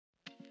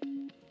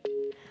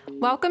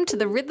Welcome to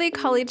the Ridley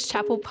College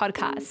Chapel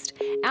podcast.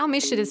 Our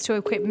mission is to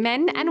equip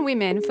men and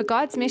women for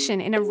God's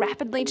mission in a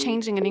rapidly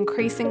changing and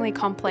increasingly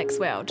complex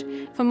world.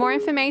 For more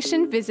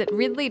information, visit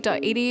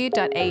ridley.edu.au.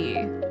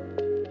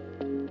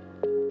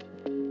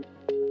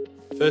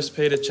 1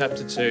 Peter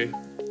chapter 2,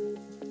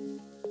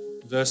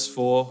 verse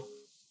 4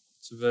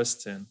 to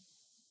verse 10.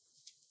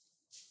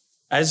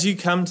 As you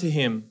come to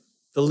him,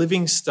 the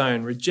living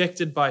stone,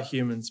 rejected by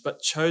humans,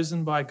 but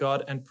chosen by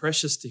God and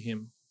precious to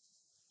him,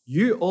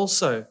 you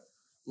also,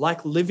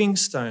 like living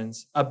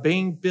stones, are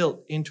being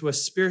built into a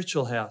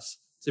spiritual house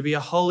to be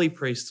a holy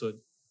priesthood,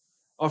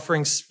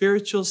 offering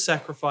spiritual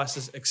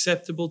sacrifices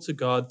acceptable to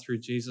God through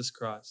Jesus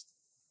Christ.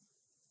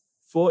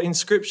 For in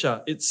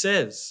Scripture it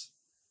says,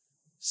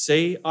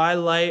 "See, I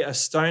lay a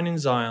stone in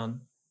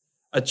Zion,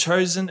 a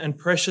chosen and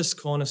precious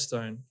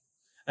cornerstone,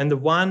 and the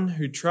one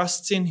who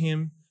trusts in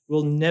him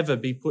will never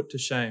be put to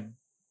shame."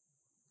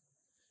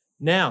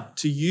 Now,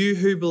 to you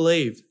who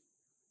believe,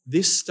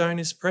 this stone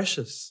is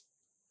precious.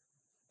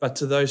 But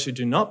to those who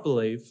do not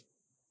believe,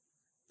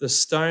 the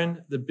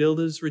stone the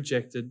builders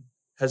rejected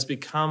has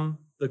become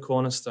the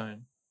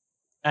cornerstone,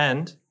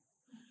 and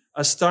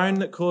a stone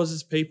that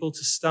causes people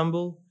to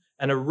stumble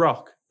and a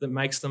rock that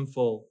makes them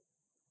fall.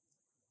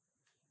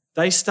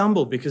 They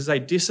stumble because they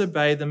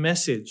disobey the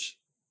message,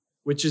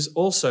 which is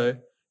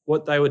also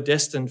what they were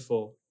destined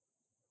for.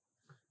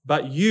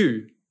 But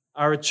you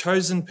are a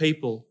chosen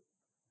people,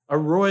 a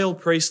royal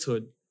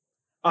priesthood,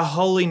 a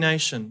holy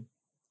nation,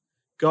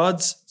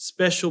 God's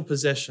special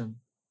possession,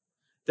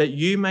 that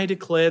you may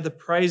declare the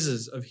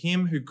praises of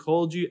him who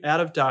called you out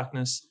of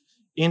darkness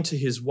into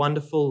his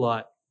wonderful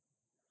light.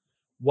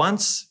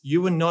 Once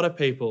you were not a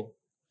people,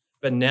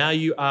 but now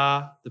you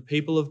are the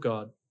people of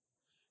God.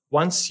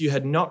 Once you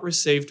had not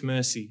received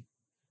mercy,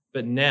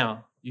 but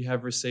now you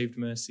have received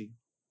mercy.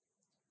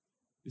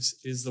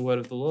 This is the word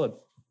of the Lord.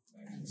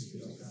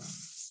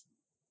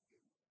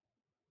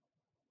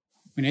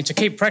 We need to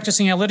keep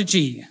practicing our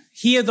liturgy.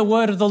 Hear the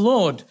word of the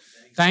Lord.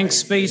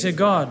 Thanks be to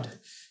God.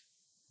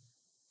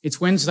 It's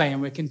Wednesday and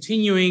we're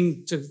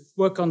continuing to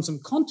work on some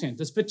content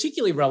that's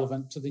particularly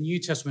relevant to the New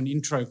Testament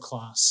intro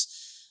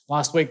class.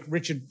 Last week,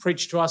 Richard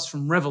preached to us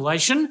from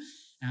Revelation,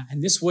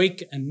 and this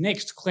week and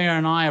next, Claire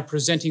and I are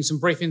presenting some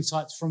brief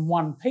insights from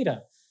 1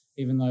 Peter,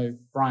 even though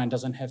Brian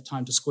doesn't have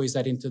time to squeeze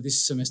that into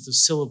this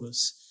semester's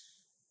syllabus.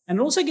 And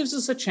it also gives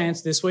us a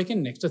chance this week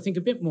and next to think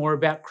a bit more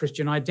about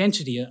Christian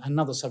identity,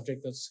 another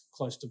subject that's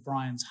close to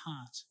Brian's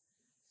heart.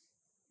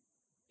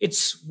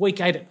 It's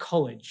week 8 at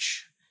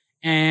college,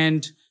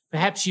 and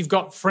perhaps you've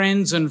got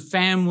friends and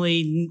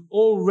family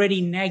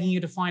already nagging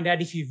you to find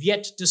out if you've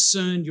yet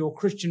discerned your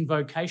Christian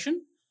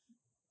vocation.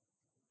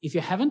 If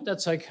you haven't,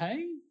 that's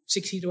okay.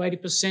 60 to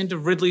 80%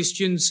 of Ridley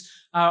students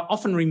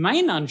often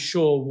remain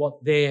unsure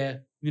what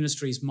their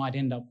ministries might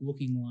end up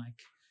looking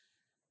like.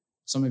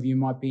 Some of you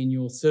might be in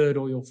your 3rd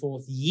or your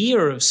 4th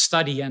year of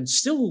study and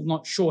still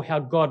not sure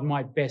how God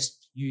might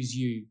best use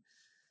you.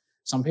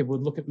 Some people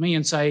would look at me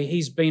and say,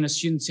 he's been a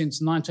student since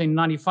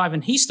 1995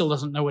 and he still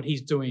doesn't know what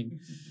he's doing.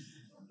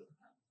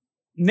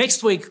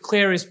 Next week,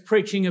 Claire is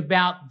preaching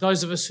about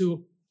those of us who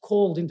are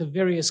called into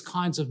various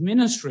kinds of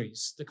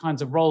ministries, the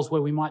kinds of roles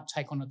where we might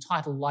take on a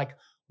title like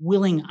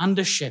willing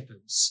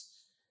under-shepherds.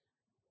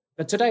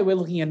 But today we're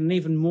looking at an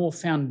even more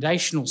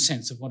foundational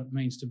sense of what it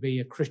means to be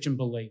a Christian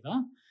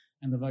believer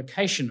and the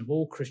vocation of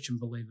all Christian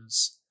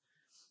believers.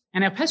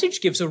 And our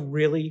passage gives a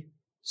really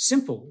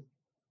simple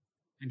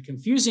and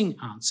confusing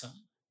answer.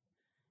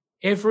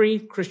 Every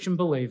Christian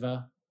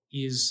believer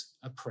is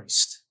a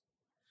priest.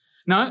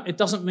 No, it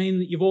doesn't mean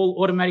that you've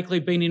all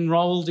automatically been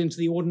enrolled into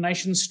the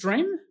ordination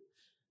stream.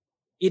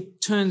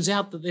 It turns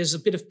out that there's a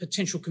bit of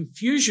potential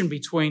confusion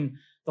between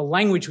the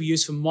language we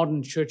use for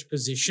modern church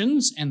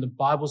positions and the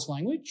Bible's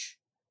language.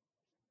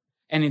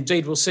 And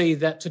indeed, we'll see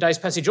that today's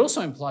passage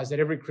also implies that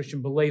every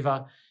Christian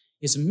believer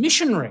is a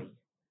missionary,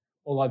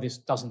 although this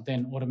doesn't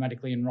then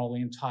automatically enroll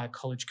the entire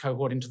college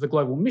cohort into the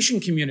global mission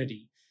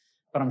community.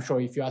 But I'm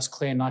sure if you ask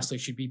Claire nicely,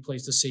 she'd be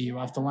pleased to see you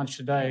after lunch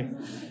today.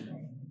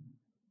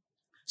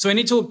 So we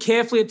need to look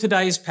carefully at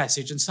today's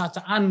passage and start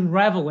to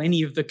unravel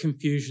any of the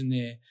confusion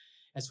there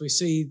as we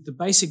see the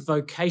basic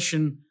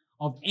vocation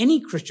of any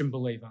Christian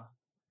believer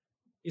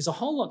is a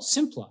whole lot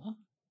simpler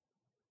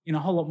in a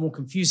whole lot more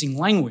confusing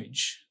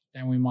language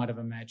than we might have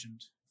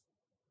imagined.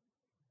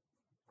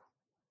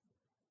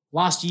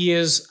 Last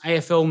year's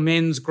AFL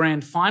men's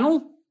grand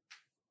final,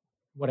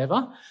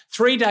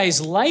 3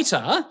 days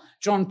later,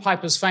 John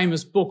Piper's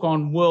famous book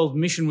on world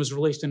mission was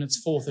released in its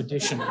 4th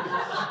edition.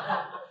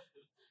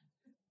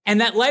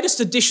 And that latest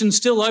edition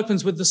still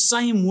opens with the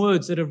same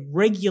words that have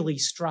regularly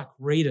struck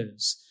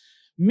readers.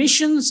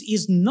 Missions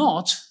is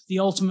not the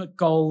ultimate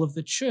goal of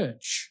the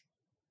church.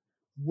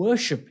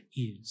 Worship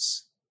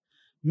is.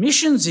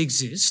 Missions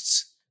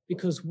exists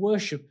because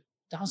worship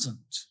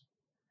doesn't.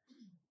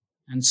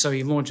 And so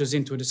he launches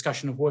into a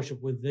discussion of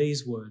worship with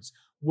these words.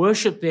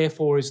 Worship,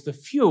 therefore, is the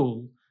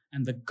fuel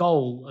and the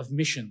goal of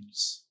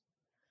missions.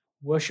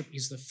 Worship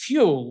is the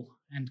fuel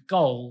and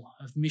goal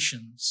of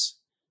missions.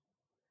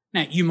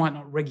 Now, you might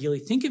not regularly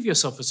think of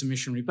yourself as a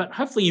missionary, but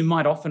hopefully you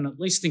might often at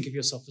least think of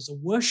yourself as a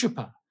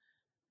worshipper.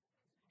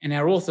 And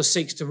our author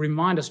seeks to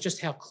remind us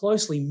just how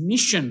closely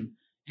mission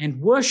and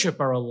worship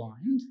are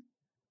aligned,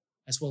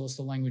 as well as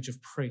the language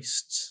of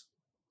priests.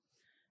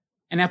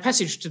 And our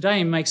passage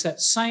today makes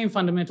that same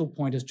fundamental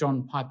point as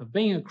John Piper.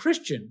 Being a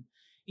Christian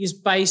is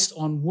based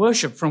on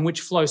worship from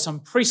which flow some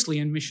priestly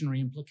and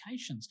missionary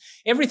implications.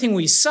 Everything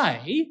we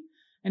say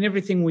and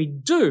everything we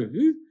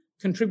do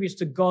contributes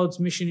to God's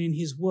mission in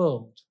his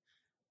world,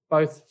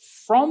 both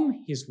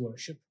from his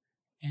worship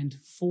and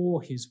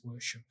for his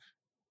worship.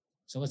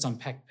 So let's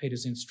unpack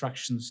Peter's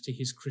instructions to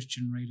his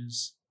Christian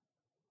readers.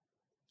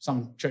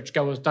 Some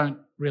churchgoers don't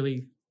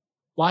really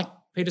like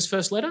Peter's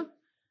first letter.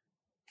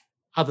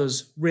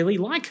 Others really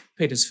like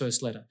Peter's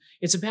first letter.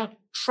 It's about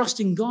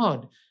trusting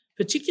God,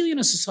 particularly in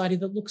a society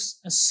that looks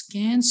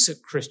askance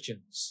at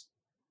Christians.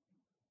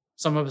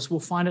 Some of us will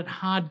find it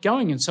hard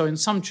going, and so in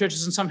some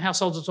churches and some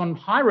households it's on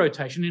high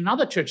rotation. In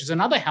other churches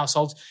and other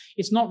households,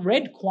 it's not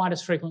read quite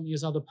as frequently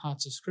as other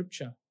parts of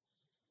Scripture.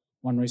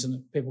 One reason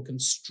that people can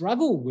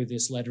struggle with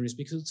this letter is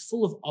because it's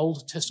full of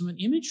Old Testament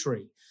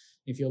imagery.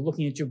 If you're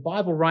looking at your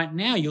Bible right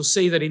now, you'll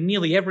see that in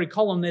nearly every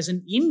column there's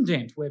an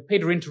indent where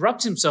Peter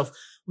interrupts himself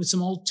with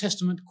some Old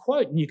Testament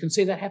quote, and you can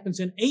see that happens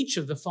in each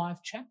of the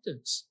 5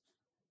 chapters.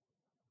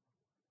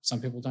 Some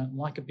people don't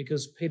like it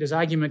because Peter's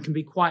argument can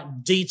be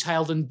quite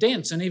detailed and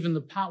dense, and even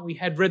the part we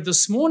had read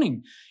this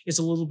morning is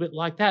a little bit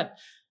like that.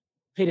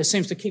 Peter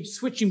seems to keep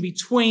switching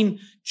between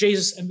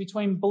Jesus and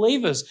between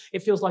believers.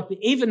 It feels like the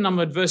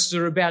even-numbered verses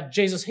are about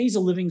Jesus. He's a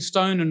living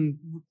stone and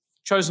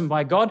chosen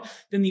by God.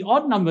 Then the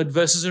odd-numbered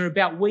verses are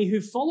about we who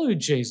follow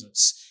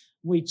Jesus.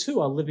 We too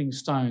are living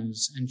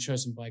stones and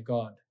chosen by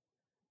God.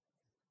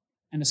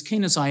 And as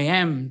keen as I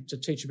am to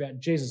teach about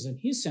Jesus and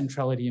his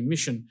centrality and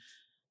mission,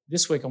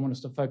 this week I want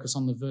us to focus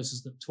on the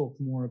verses that talk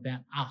more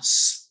about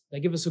us. They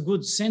give us a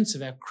good sense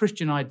of our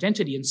Christian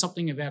identity and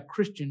something of our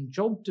Christian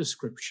job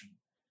description.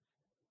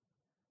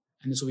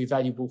 And this will be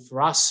valuable for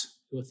us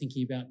who are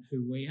thinking about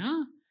who we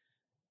are,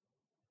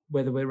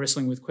 whether we're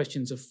wrestling with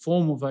questions of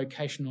formal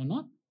vocation or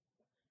not.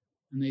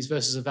 And these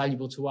verses are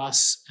valuable to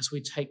us as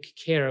we take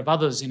care of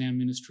others in our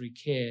ministry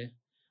care,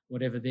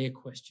 whatever their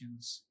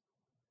questions.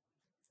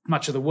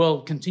 Much of the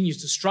world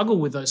continues to struggle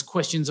with those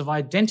questions of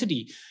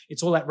identity.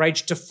 It's all that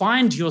rage to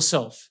find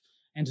yourself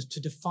and to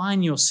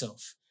define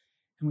yourself.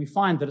 And we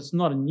find that it's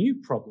not a new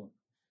problem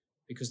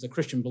because the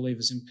Christian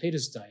believers in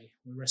Peter's day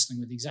were wrestling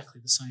with exactly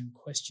the same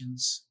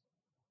questions.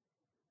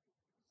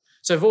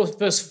 So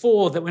verse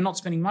 4, that we're not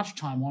spending much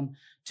time on,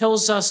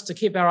 tells us to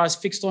keep our eyes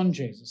fixed on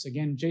Jesus.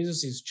 Again,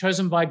 Jesus is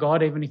chosen by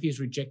God even if he's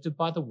rejected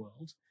by the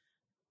world.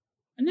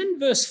 And then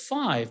verse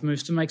 5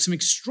 moves to make some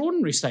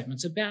extraordinary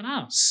statements about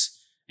us.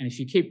 And if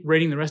you keep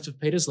reading the rest of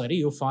Peter's letter,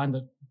 you'll find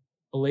that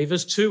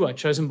believers too are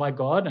chosen by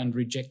God and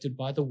rejected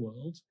by the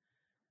world.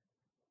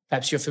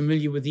 Perhaps you're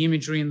familiar with the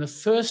imagery in the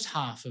first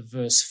half of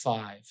verse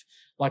 5.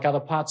 Like other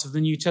parts of the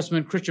New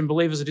Testament, Christian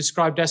believers are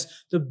described as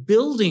the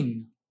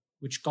building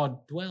which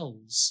God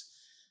dwells.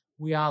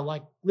 We are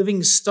like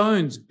living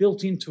stones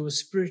built into a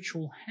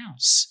spiritual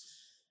house.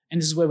 And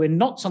this is where we're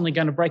not suddenly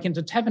going to break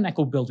into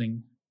tabernacle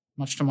building,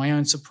 much to my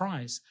own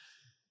surprise.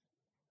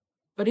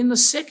 But in the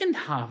second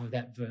half of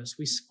that verse,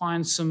 we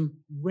find some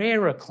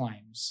rarer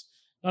claims.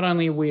 Not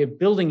only are we a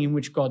building in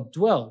which God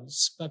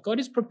dwells, but God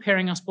is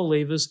preparing us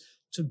believers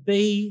to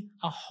be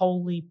a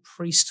holy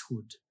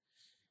priesthood.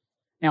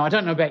 Now, I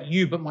don't know about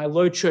you, but my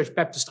low church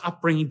Baptist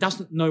upbringing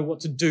doesn't know what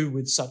to do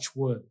with such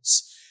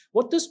words.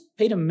 What does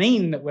Peter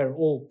mean that we're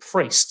all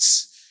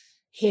priests?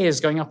 Hairs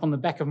going up on the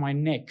back of my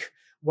neck,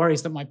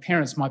 worries that my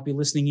parents might be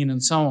listening in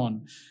and so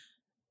on.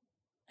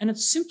 And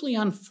it's simply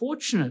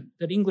unfortunate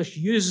that English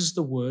uses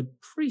the word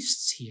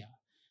priests here,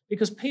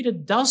 because Peter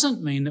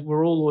doesn't mean that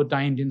we're all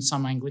ordained in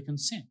some Anglican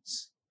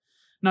sense.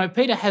 No,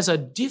 Peter has a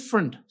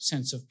different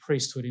sense of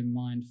priesthood in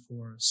mind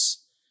for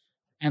us.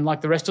 And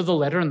like the rest of the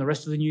letter and the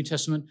rest of the New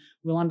Testament,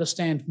 we'll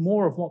understand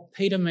more of what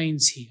Peter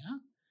means here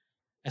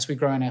as we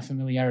grow in our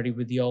familiarity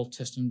with the Old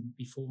Testament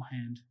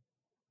beforehand.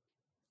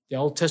 The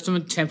Old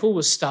Testament temple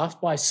was staffed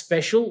by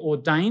special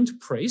ordained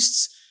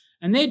priests,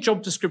 and their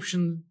job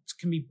descriptions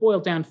can be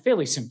boiled down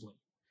fairly simply.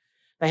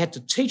 They had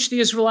to teach the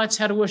Israelites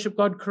how to worship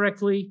God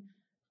correctly,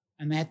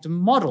 and they had to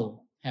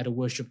model how to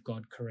worship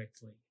God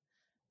correctly.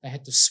 They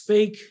had to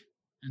speak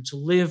and to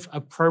live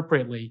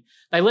appropriately.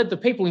 They led the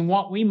people in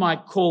what we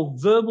might call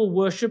verbal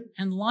worship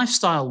and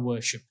lifestyle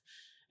worship.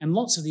 And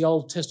lots of the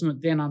Old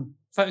Testament then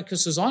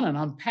focuses on and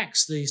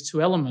unpacks these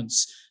two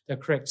elements, the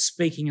correct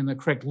speaking and the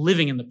correct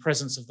living in the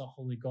presence of the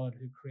holy God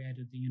who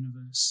created the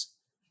universe.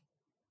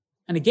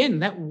 And again,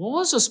 that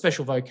was a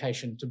special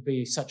vocation to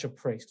be such a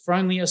priest for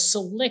only a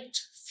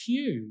select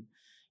few.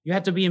 You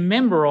had to be a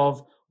member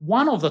of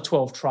one of the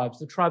 12 tribes,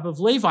 the tribe of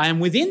Levi,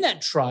 and within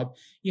that tribe,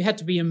 you had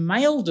to be a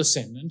male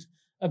descendant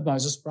of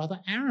Moses'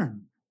 brother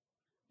Aaron.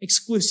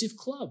 Exclusive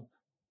club.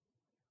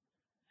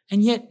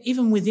 And yet,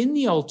 even within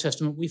the Old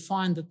Testament, we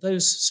find that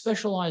those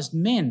specialized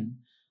men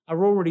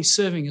are already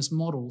serving as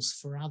models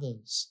for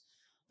others.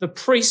 The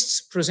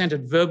priests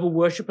presented verbal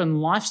worship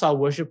and lifestyle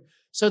worship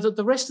so that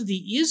the rest of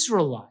the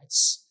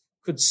Israelites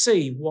could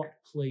see what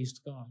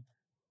pleased God.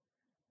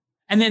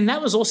 And then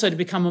that was also to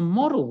become a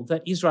model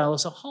that Israel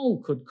as a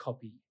whole could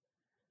copy.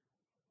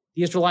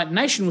 The Israelite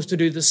nation was to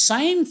do the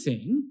same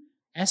thing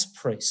as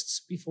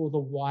priests before the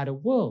wider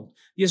world.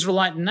 The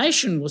Israelite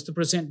nation was to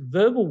present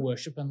verbal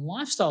worship and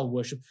lifestyle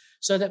worship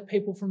so that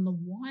people from the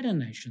wider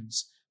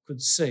nations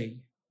could see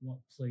what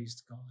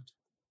pleased God.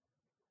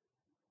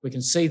 We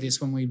can see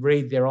this when we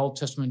read their Old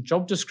Testament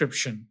job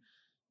description.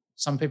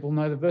 Some people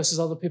know the verses,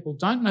 other people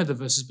don't know the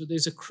verses, but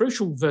these are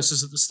crucial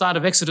verses at the start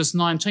of Exodus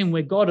 19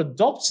 where God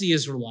adopts the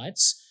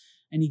Israelites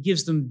and he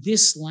gives them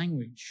this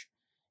language.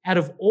 Out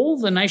of all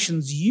the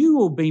nations, you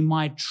will be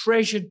my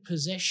treasured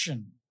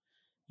possession.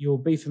 You will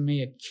be for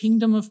me a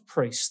kingdom of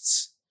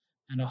priests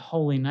and a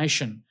holy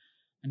nation.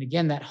 And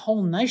again, that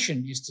whole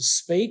nation is to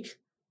speak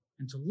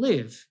and to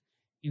live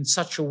in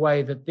such a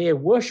way that their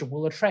worship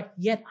will attract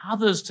yet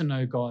others to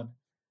know God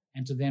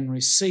and to then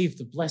receive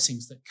the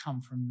blessings that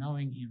come from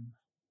knowing him.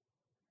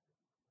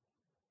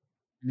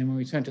 And then when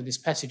we turn to this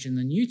passage in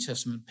the New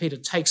Testament, Peter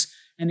takes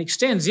and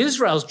extends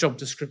Israel's job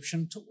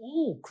description to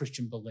all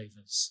Christian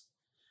believers.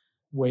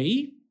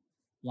 We,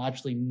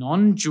 largely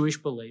non-Jewish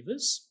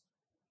believers,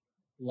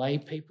 lay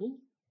people,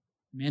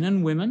 men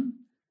and women,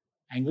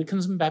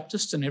 Anglicans and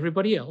Baptists and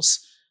everybody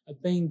else, are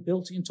being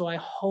built into a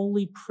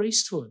holy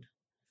priesthood.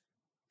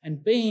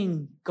 And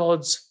being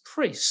God's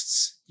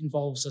priests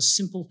involves a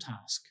simple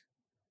task.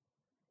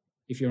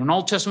 If you're an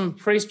Old Testament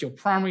priest, your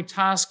primary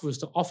task was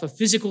to offer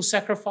physical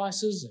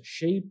sacrifices, a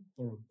sheep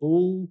or a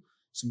bull,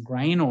 some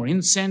grain or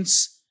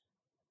incense.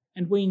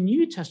 And we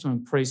New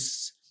Testament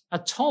priests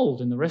are told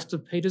in the rest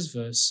of Peter's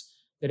verse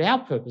that our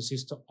purpose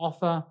is to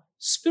offer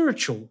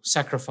spiritual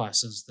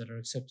sacrifices that are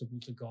acceptable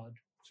to God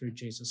through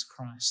Jesus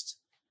Christ.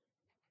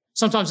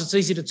 Sometimes it's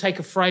easy to take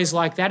a phrase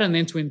like that and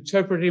then to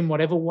interpret it in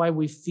whatever way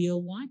we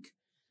feel like.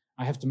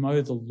 I have to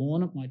mow the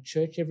lawn at my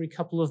church every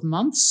couple of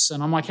months,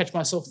 and I might catch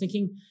myself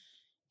thinking,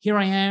 here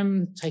I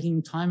am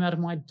taking time out of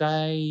my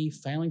day,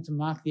 failing to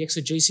mark the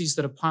exegeses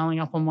that are piling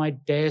up on my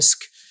desk,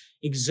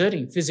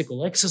 exerting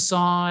physical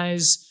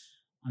exercise.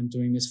 I'm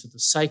doing this for the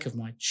sake of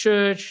my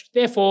church.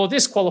 Therefore,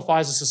 this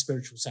qualifies as a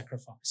spiritual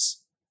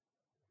sacrifice.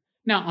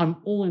 Now, I'm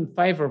all in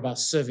favour of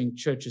us serving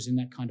churches in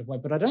that kind of way,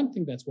 but I don't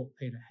think that's what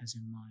Peter has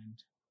in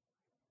mind.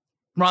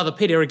 Rather,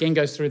 Peter again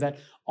goes through that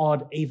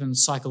odd, even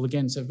cycle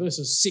again. So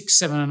verses 6,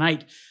 7 and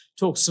 8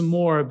 talk some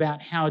more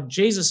about how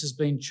Jesus has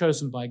been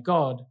chosen by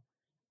God,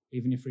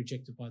 even if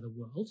rejected by the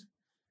world.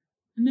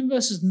 And then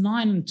verses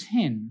 9 and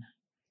 10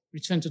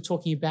 return to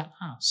talking about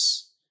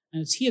us. And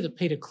it's here that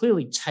Peter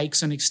clearly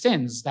takes and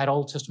extends that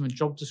Old Testament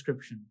job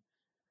description,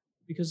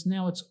 because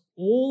now it's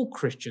all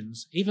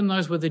Christians, even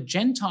those with a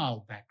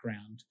Gentile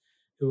background,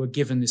 who are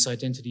given this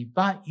identity.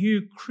 But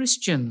you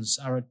Christians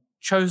are a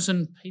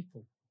chosen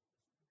people,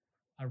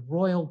 a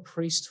royal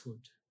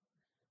priesthood,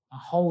 a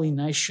holy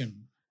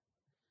nation,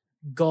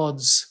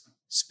 God's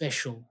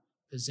special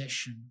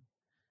possession.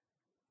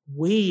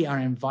 We are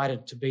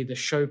invited to be the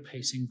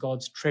showpiece in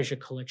God's treasure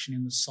collection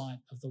in the sight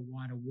of the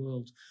wider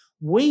world.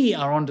 We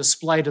are on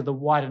display to the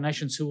wider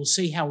nations who will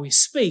see how we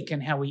speak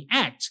and how we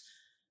act,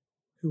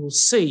 who will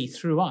see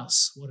through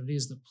us what it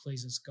is that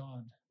pleases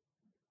God.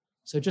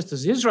 So just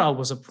as Israel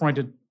was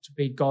appointed to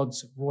be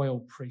God's royal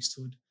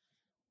priesthood,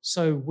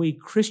 so we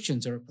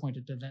Christians are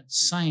appointed to that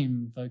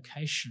same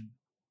vocation.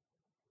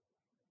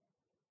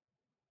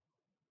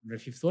 I wonder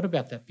if you've thought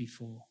about that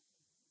before.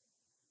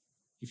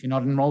 If you're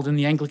not enrolled in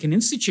the Anglican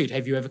Institute,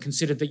 have you ever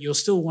considered that you're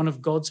still one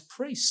of God's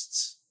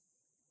priests?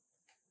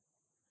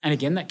 And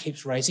again, that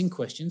keeps raising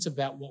questions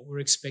about what we're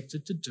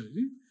expected to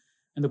do.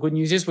 And the good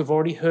news is we've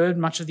already heard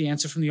much of the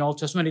answer from the Old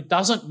Testament. It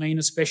doesn't mean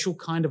a special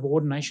kind of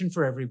ordination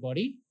for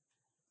everybody.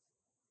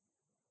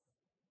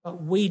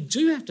 But we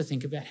do have to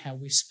think about how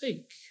we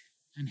speak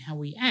and how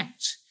we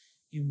act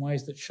in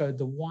ways that show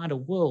the wider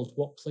world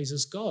what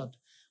pleases God.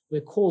 We're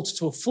called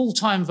to a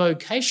full-time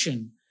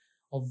vocation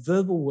of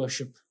verbal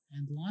worship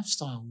and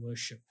lifestyle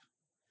worship.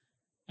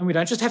 And we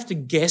don't just have to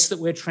guess that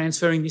we're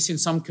transferring this in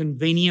some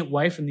convenient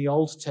way from the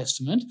Old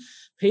Testament.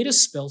 Peter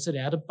spells it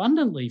out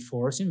abundantly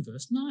for us in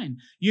verse 9.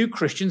 You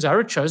Christians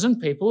are a chosen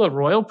people, a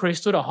royal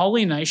priesthood, a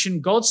holy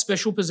nation, God's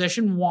special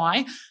possession.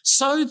 Why?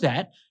 So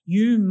that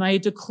you may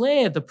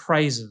declare the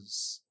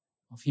praises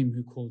of him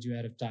who called you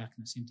out of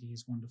darkness into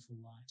his wonderful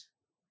light.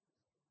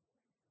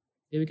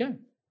 There we go.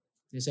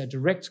 There's our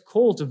direct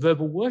call to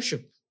verbal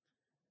worship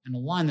and a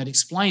line that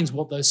explains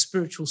what those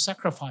spiritual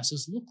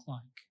sacrifices look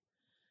like.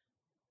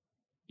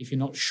 If you're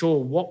not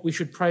sure what we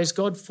should praise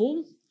God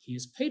for,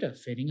 here's Peter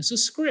feeding us a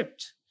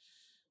script.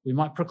 We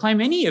might proclaim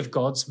any of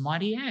God's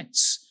mighty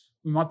acts.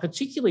 We might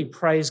particularly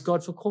praise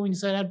God for calling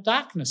us out of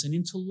darkness and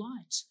into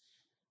light.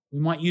 We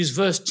might use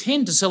verse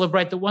 10 to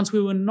celebrate that once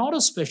we were not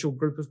a special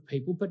group of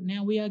people, but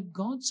now we are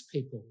God's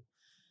people.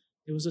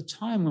 There was a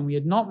time when we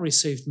had not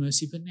received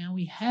mercy, but now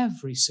we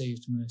have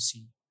received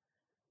mercy.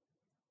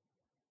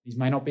 These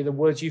may not be the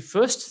words you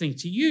first think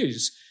to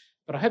use,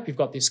 but I hope you've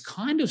got this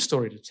kind of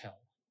story to tell.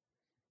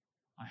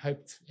 I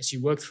hope as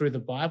you work through the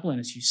Bible and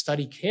as you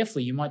study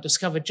carefully, you might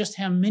discover just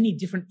how many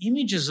different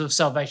images of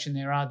salvation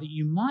there are that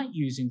you might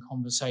use in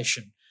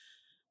conversation.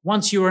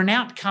 Once you were an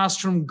outcast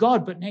from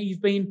God, but now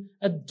you've been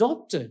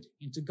adopted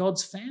into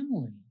God's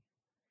family.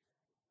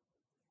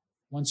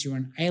 Once you were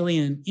an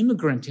alien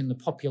immigrant in the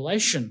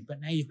population, but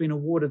now you've been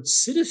awarded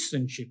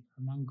citizenship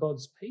among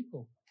God's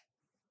people.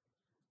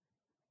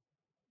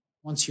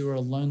 Once you were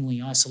a lonely,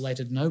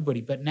 isolated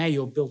nobody, but now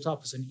you're built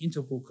up as an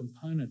integral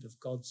component of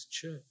God's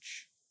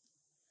church.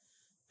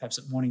 Perhaps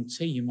at morning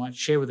tea, you might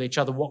share with each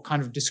other what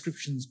kind of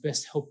descriptions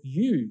best help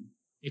you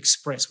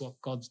express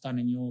what God's done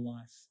in your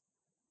life.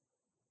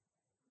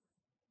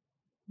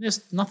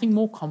 There's nothing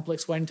more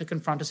complex waiting to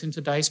confront us in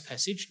today's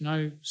passage.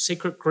 No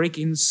secret Greek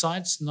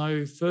insights,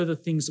 no further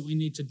things that we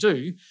need to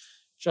do,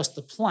 just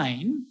the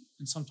plain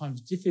and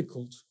sometimes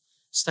difficult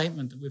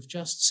statement that we've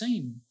just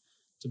seen.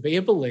 To be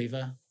a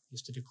believer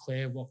is to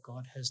declare what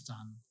God has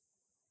done.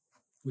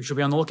 We should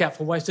be on the lookout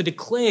for ways to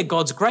declare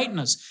God's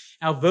greatness.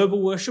 Our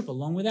verbal worship,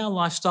 along with our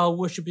lifestyle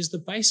worship, is the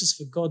basis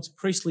for God's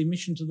priestly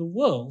mission to the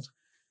world,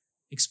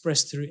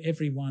 expressed through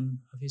every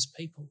one of his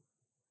people.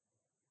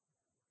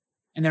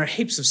 And there are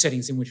heaps of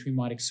settings in which we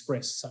might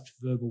express such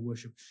verbal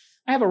worship.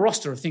 I have a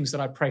roster of things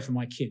that I pray for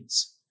my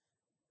kids.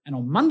 And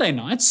on Monday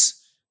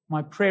nights,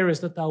 my prayer is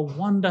that they'll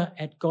wonder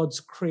at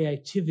God's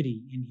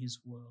creativity in his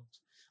world.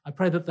 I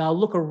pray that they'll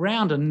look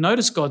around and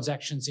notice God's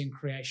actions in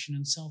creation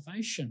and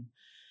salvation.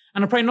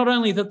 And I pray not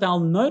only that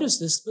they'll notice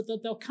this, but that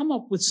they'll come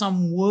up with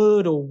some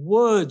word or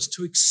words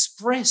to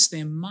express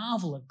their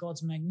marvel at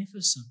God's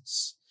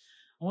magnificence.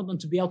 I want them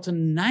to be able to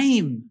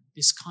name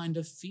this kind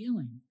of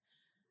feeling.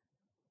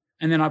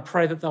 And then I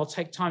pray that they'll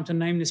take time to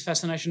name this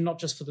fascination not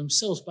just for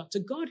themselves, but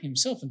to God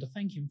himself and to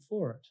thank him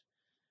for it.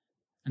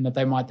 And that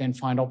they might then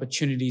find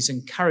opportunities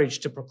and courage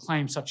to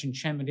proclaim such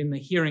enchantment in the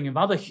hearing of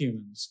other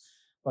humans,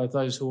 both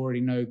those who already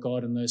know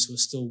God and those who are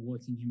still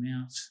working him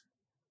out.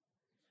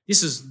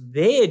 This is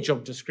their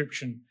job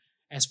description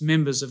as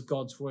members of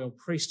God's royal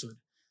priesthood.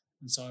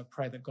 And so I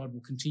pray that God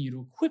will continue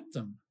to equip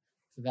them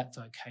for that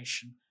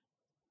vocation.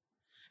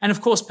 And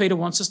of course, Peter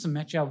wants us to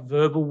match our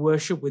verbal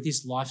worship with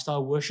his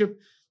lifestyle worship.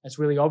 That's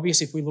really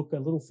obvious if we look a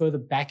little further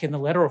back in the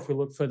letter or if we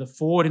look further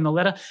forward in the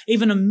letter.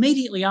 Even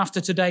immediately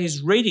after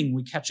today's reading,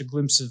 we catch a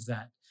glimpse of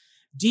that.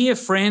 Dear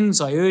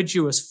friends, I urge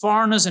you as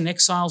foreigners and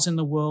exiles in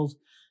the world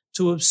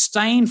to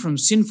abstain from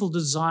sinful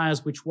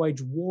desires which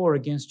wage war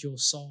against your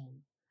soul.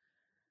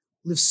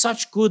 Live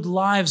such good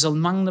lives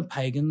among the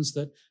pagans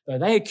that though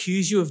they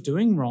accuse you of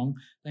doing wrong,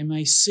 they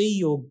may see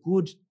your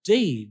good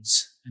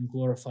deeds and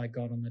glorify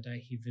God on the day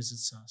he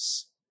visits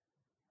us.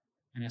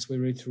 And as we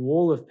read through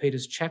all of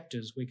Peter's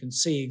chapters, we can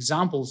see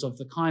examples of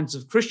the kinds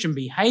of Christian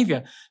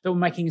behaviour that were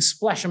making a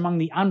splash among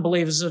the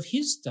unbelievers of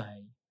his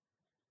day.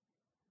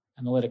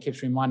 And the letter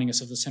keeps reminding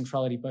us of the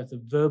centrality both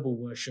of verbal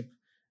worship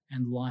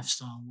and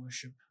lifestyle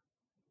worship.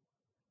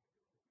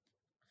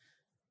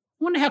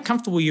 I wonder how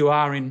comfortable you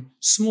are in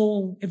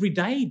small,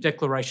 everyday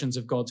declarations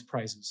of God's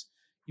praises.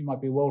 You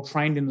might be well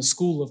trained in the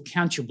school of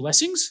count your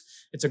blessings.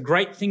 It's a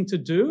great thing to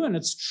do, and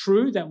it's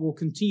true that we'll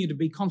continue to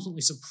be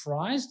constantly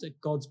surprised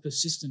at God's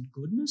persistent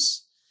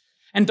goodness.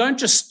 And don't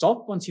just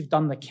stop once you've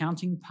done the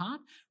counting part.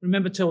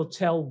 Remember to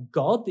tell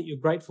God that you're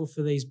grateful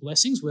for these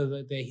blessings,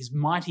 whether they're his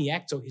mighty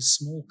acts or his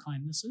small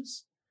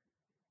kindnesses.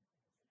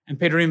 And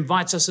Peter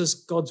invites us as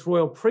God's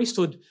royal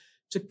priesthood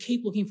to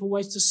keep looking for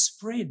ways to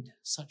spread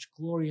such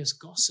glorious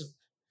gossip.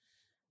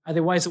 Are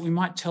there ways that we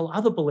might tell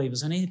other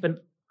believers and even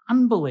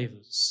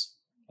unbelievers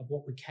of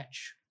what we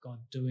catch God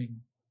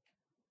doing?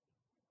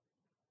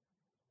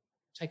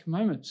 Take a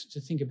moment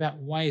to think about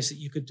ways that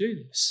you could do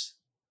this.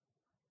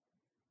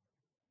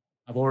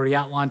 I've already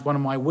outlined one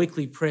of my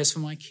weekly prayers for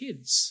my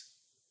kids.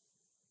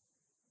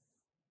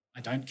 I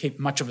don't keep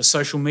much of a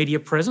social media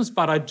presence,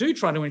 but I do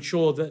try to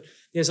ensure that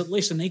there's at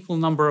least an equal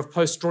number of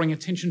posts drawing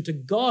attention to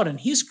God and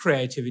his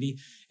creativity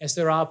as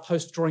there are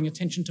posts drawing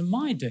attention to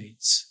my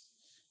deeds.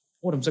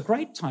 Autumn's a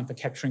great time for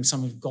capturing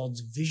some of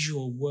God's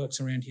visual works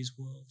around his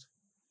world.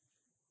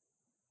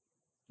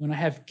 When I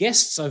have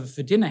guests over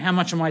for dinner, how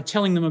much am I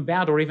telling them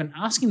about or even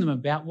asking them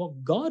about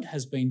what God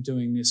has been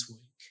doing this week?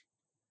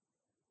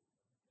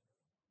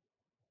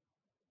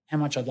 How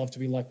much I'd love to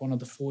be like one of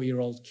the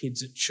 4-year-old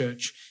kids at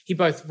church. He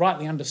both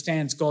rightly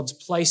understands God's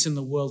place in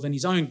the world and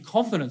his own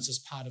confidence as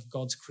part of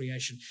God's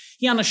creation.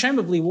 He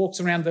unashamedly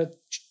walks around the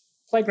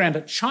playground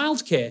at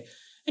childcare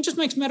and just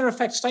makes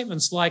matter-of-fact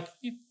statements like,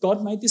 if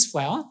God made this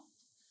flower,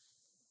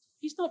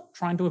 he's not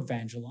trying to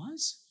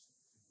evangelize.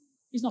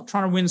 He's not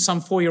trying to win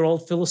some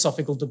 4-year-old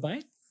philosophical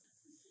debate.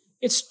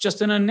 It's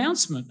just an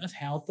announcement of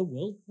how the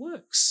world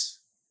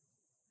works.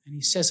 And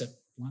he says it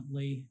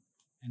bluntly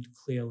and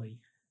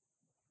clearly.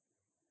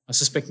 I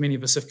suspect many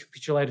of us have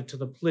capitulated to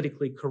the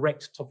politically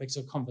correct topics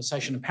of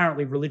conversation.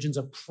 Apparently, religion's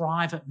a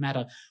private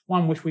matter,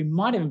 one which we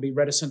might even be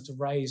reticent to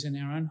raise in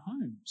our own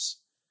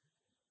homes.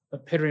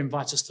 But Peter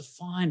invites us to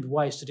find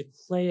ways to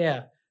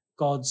declare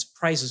God's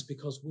praises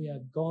because we are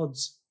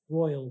God's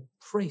royal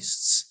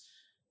priests.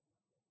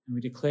 And we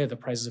declare the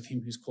praises of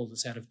him who's called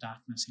us out of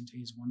darkness into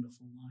his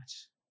wonderful light.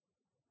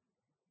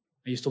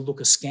 I used to look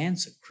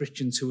askance at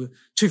Christians who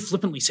too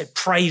flippantly said,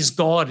 praise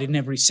God in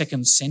every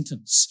second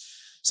sentence.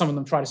 Some of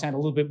them try to sound a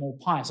little bit more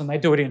pious, and they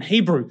do it in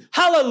Hebrew.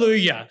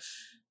 Hallelujah!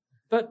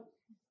 But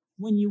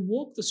when you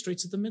walk the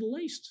streets of the Middle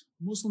East,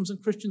 Muslims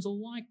and Christians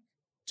alike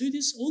do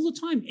this all the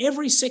time.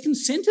 Every second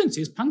sentence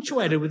is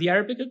punctuated with the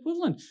Arabic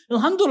equivalent.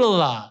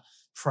 Alhamdulillah,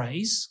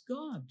 praise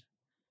God.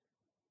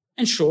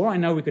 And sure, I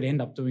know we could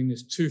end up doing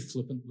this too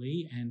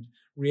flippantly and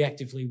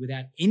reactively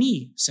without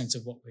any sense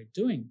of what we're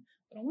doing.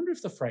 But I wonder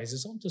if the phrase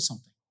is onto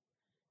something.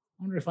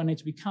 I wonder if I need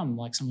to become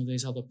like some of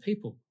these other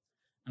people.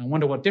 And I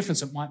wonder what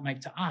difference it might make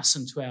to us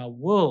and to our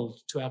world,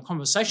 to our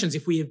conversations,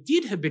 if we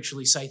did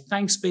habitually say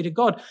thanks be to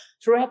God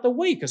throughout the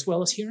week, as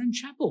well as here in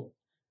chapel,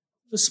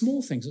 for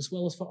small things as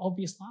well as for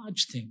obvious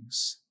large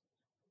things.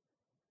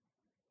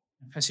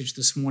 The passage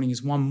this morning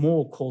is one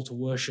more call to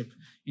worship,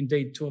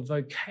 indeed to a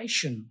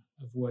vocation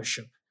of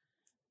worship.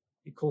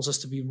 It calls us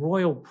to be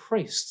royal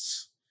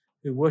priests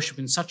who worship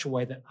in such a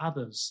way that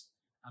others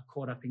are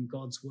caught up in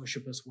God's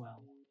worship as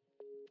well.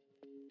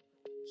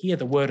 Hear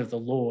the word of the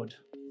Lord.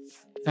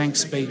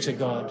 Thanks be to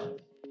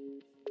God.